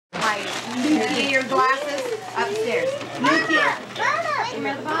Nukia, your glasses upstairs. Nukia.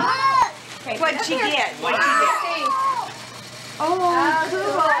 What'd she get? What'd she get? Oh, cool.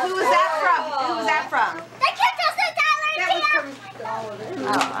 Who was that from? Who was that from? The kid just said Tyler.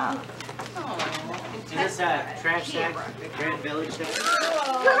 Is this a trash sack? Grand Village sack?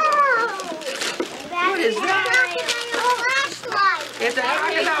 What is that? It's a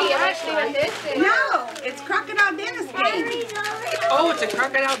crocodile flashlight. No, it's Crocodile Dentist game. Oh, it's a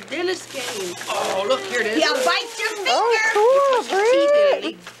Crocodile Dentist game. Oh, look, here it is. He'll bite your finger. Oh, cool,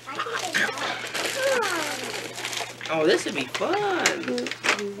 Bree. Oh, this would be fun.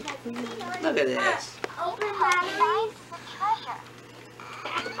 Look at this. Open my eyes for treasure.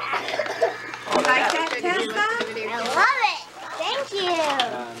 Like that, Tessa? I love it. Thank you.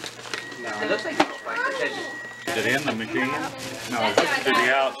 No, it looks like it's like attention. Is it in the machine? No, it's to the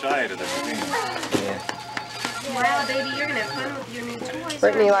outside of the machine. Wow, baby, you're going to have fun with your new toys.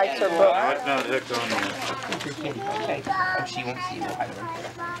 Brittany likes her Oh, book. it's not hooked on yet. Okay. Oh, she won't see what I learned.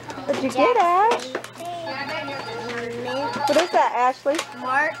 What'd you get, Ash? What is that, Ashley?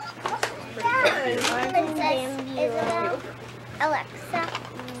 Mark. Princess Isabel. Alexa.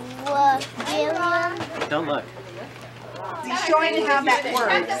 William. Don't look. He's showing how that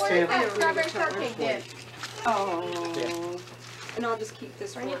works. Strawberry shortcake did. Oh. And I'll just keep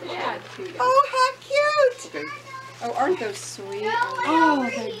this one. Oh, how cute. Okay. Oh, aren't those sweet? Oh,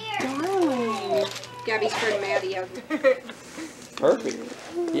 they're darling. Gabby's friend Maddie. Perfect.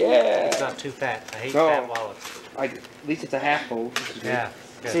 Yeah. It's not too fat. I hate No. fat wallets. At least it's a half full. Yeah.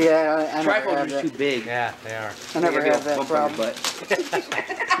 Good. See, I never Trifles had are that. too big. Yeah, they are. I never Maybe had that I'll bump on your problem.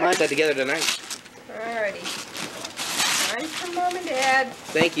 butt. Mine's that together tonight. Alrighty. Time for Mom and Dad.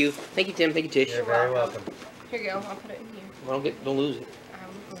 Thank you. Thank you, Tim. Thank you, Tish. You're very welcome. Here you go. I'll put it in here. Well, don't lose it.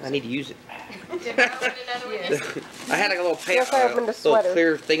 I need to use it. Yes. I had like a little, Yes, I opened a little sweater.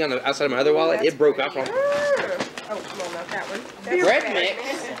 clear thing on the outside of my other wallet. It broke off. Oh, well, not that one. That's Bread bad.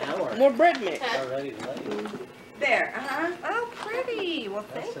 mix. More bread mix. Already There, uh-huh. Oh, pretty. Well,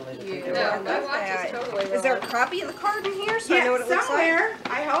 thank you. No, I love that. Totally is there a copy of the card in here so I know Yeah, what it looks like? somewhere.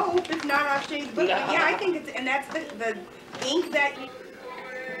 I hope. If not, I'll show you the book. But yeah, I think it's, and that's the ink that you...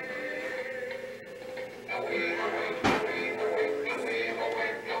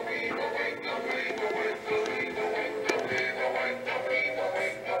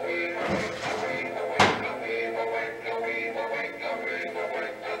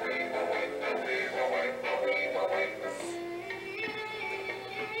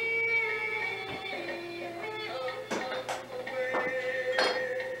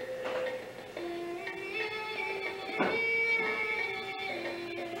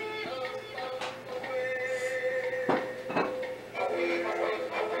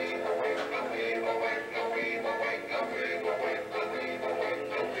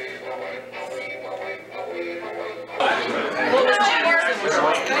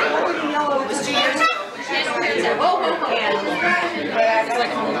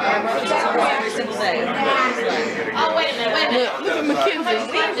 Oh, wait a minute. Look at Mackenzie.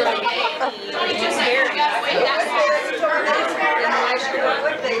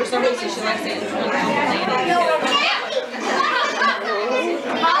 For some reason, she likes it.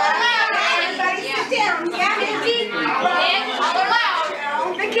 Everybody sit down. Yeah, Mindy.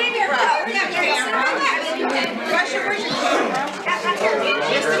 Bikini row. Yeah, brush your teeth.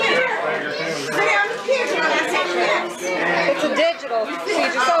 It's a digital. So you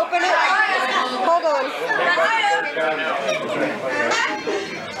just open it. Hold on.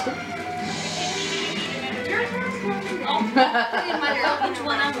 Which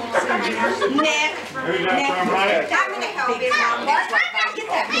one I want? Nick. I'm going to help you. Get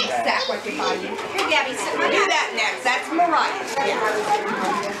that big sack right behind you. Here, Gabby, do that next. That's Mariah.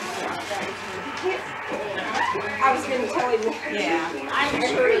 I was going to tell him. Yeah. I'm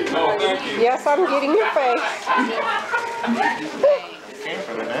sure he knows. Yes, I'm getting your face.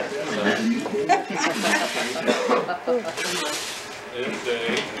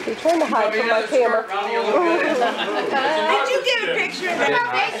 You're trying to hide from my camera. Did you get a picture of that?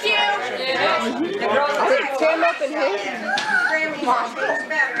 Thank you. Did Tim up in his?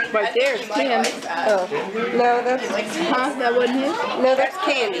 Right there is Tim. Oh. No, that's... Huh? That wasn't his? No, that's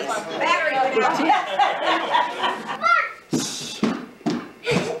Candy's.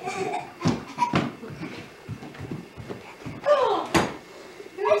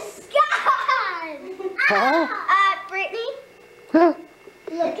 Huh? Brittany, Huh.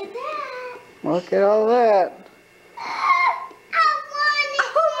 look at that. Look at all that. I won it.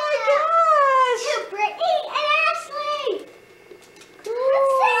 Oh my gosh. To Brittany and Ashley.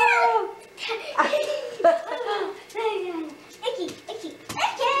 Icky, icky,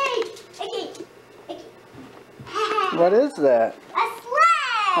 icky, What is that? A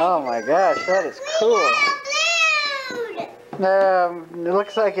sled. Oh my gosh, that is cool. It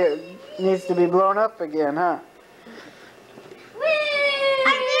looks like it needs to be blown up again, huh?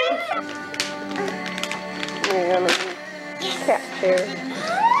 Cat chair.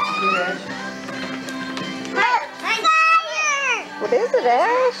 What is it,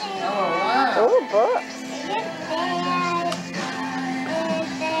 Ash? Oh, books.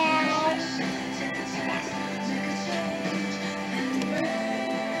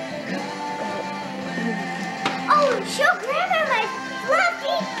 Oh, show Grandma my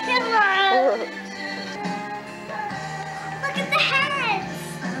fluffy pillow. Look at the heads.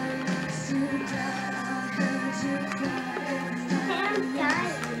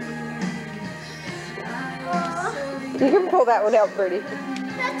 You can pull that one out, Birdie.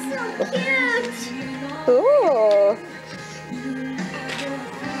 That's so cute. Cool.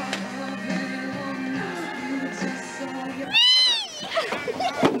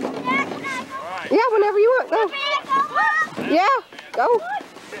 Yeah, whenever you want, go. Yeah, go. Don't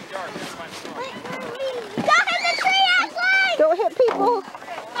hit the tree, Ashley! Don't hit people.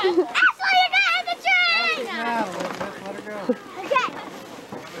 Ashley, you're gonna hit the tree! Okay.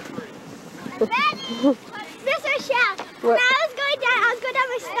 Ready? Mr. Shell, when I was going down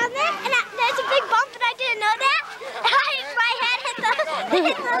my stomach, and there's a big bump, and I didn't know that. My head hit the...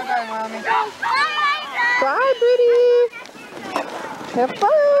 Bye-bye, Mommy. Bye, Birdie. Have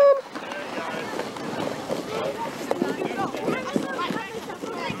fun.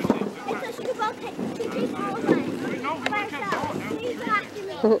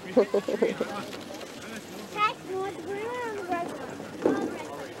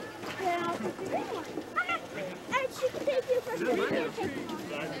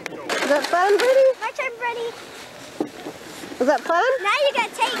 Is that fun, Birdie? My turn, Birdie. Was that fun? Now you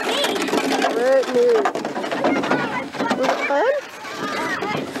gotta take me. Great news. Was it fun?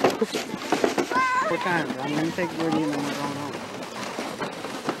 What time? I'm going to take Birdie and then we're going home.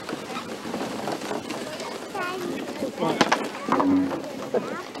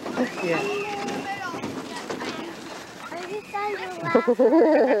 Yeah.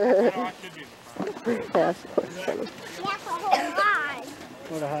 That's funny.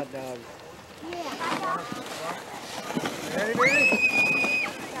 What a hot dog. Yeah. Ready, baby?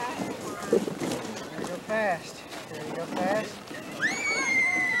 Ready to go fast. Ready to go fast?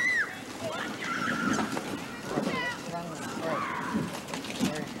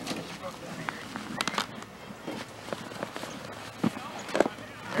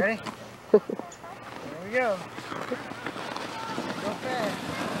 Ready? There we go. Go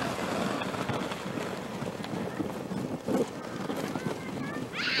fast.